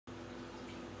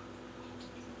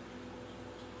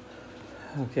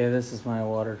Okay, this is my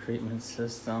water treatment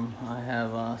system. I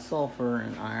have sulfur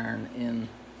and iron in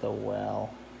the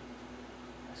well.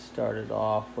 I started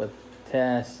off with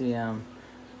potassium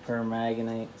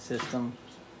permanganate system.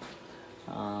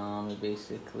 We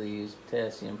basically use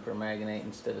potassium permanganate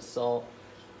instead of salt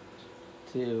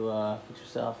to get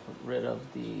yourself rid of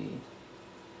the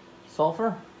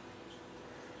sulfur.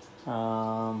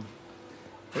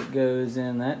 It goes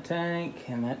in that tank,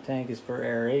 and that tank is for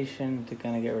aeration to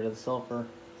kind of get rid of the sulfur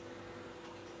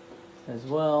as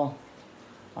well.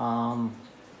 Kind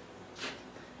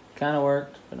of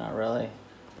worked, but not really.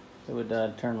 It would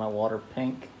turn my water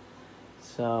pink,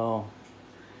 so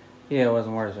yeah, it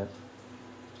wasn't worth it.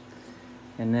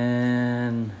 And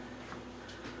then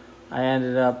I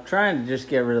ended up trying to just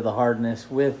get rid of the hardness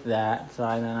with that, so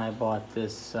then I bought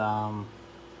this H2O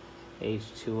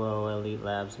Elite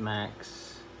Labs Max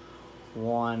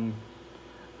 1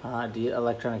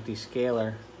 electronic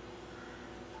descaler,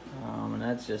 and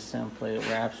that's just simply, it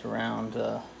wraps around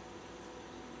a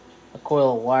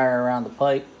coil of wire around the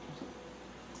pipe.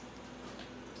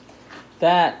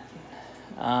 That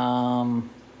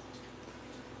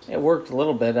it worked a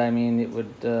little bit. I mean, it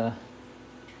would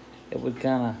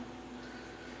kind of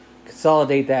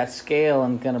consolidate that scale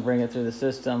and kind of bring it through the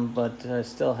system, but I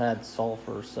still had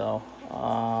sulfur, so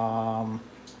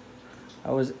I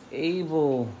was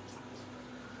able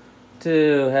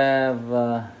to have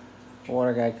a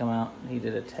water guy come out. He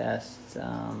did a test.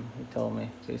 He told me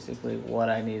basically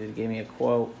what I needed, gave me a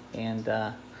quote, and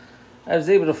I was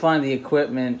able to find the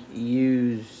equipment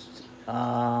used.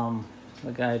 The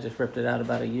guy just ripped it out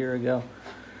about a year ago.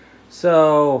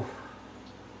 So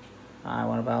I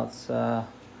went about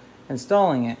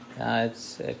installing it.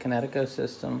 It's a Kinetico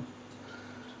system.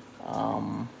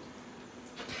 Yeah,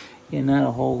 not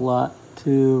a whole lot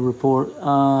to report.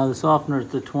 The softener is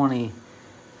the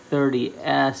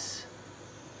 2030S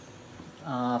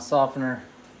softener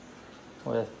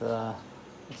with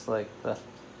it's like the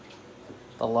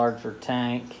larger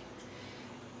tank,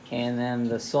 and then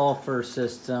the sulfur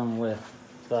system with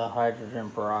the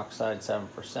hydrogen peroxide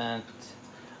 7%.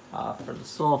 For the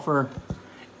sulfur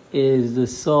is the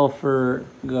Sulphur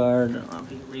Guard. I don't know if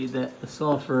you can read that. The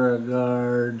Sulphur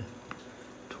Guard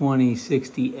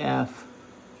 2060F.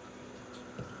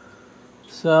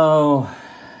 So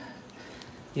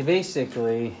you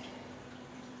basically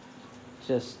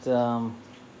just add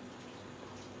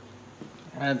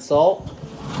salt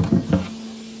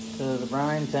to the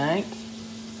brine tank.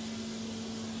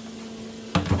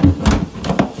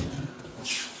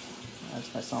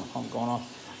 That's my sump pump going off.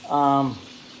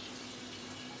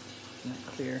 Not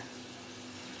clear.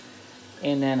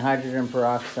 And then hydrogen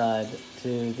peroxide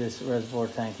to this reservoir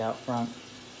tank out front.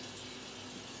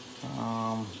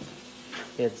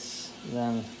 It's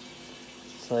then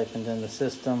siphoned in the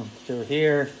system through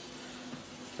here.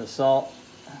 The salt,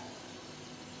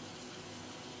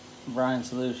 brine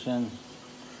solution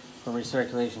for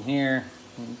recirculation here,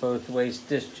 and both waste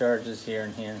discharges here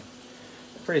and here.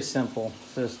 Pretty simple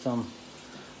system.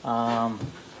 30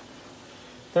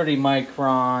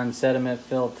 micron sediment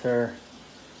filter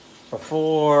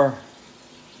before,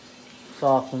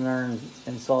 softener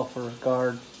and sulfur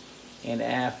guard, and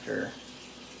after.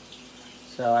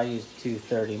 So I use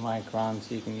 230 microns.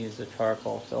 So you can use the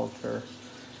charcoal filter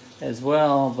as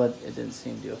well, but it didn't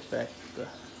seem to affect the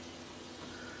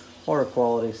water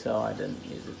quality, so I didn't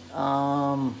use it.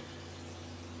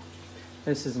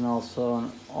 This is also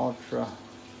an ultra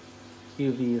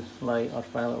UV light,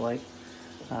 ultraviolet light,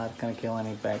 to kind of kill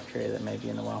any bacteria that may be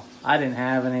in the well. I didn't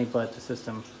have any, but the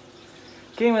system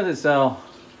came with it, so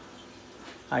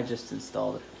I just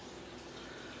installed it.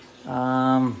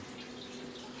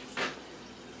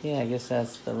 Yeah, I guess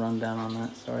that's the rundown on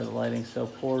that. Sorry the lighting's so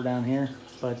poor down here,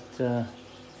 but if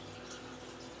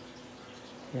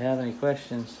you have any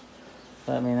questions,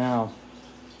 let me know.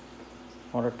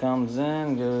 Water comes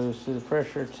in, goes through the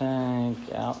pressure tank,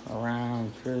 out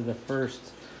around through the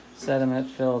first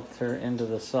sediment filter into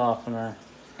the softener,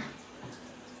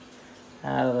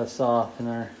 out of the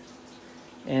softener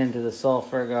into the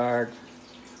sulfur guard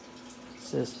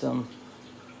system,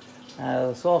 out of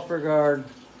the sulfur guard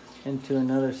into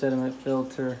another sediment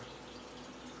filter,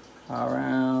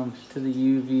 around to the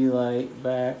UV light,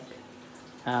 back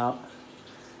out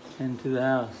into the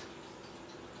house.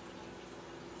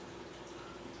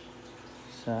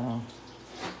 So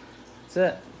that's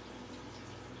it.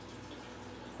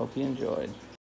 Hope you enjoyed.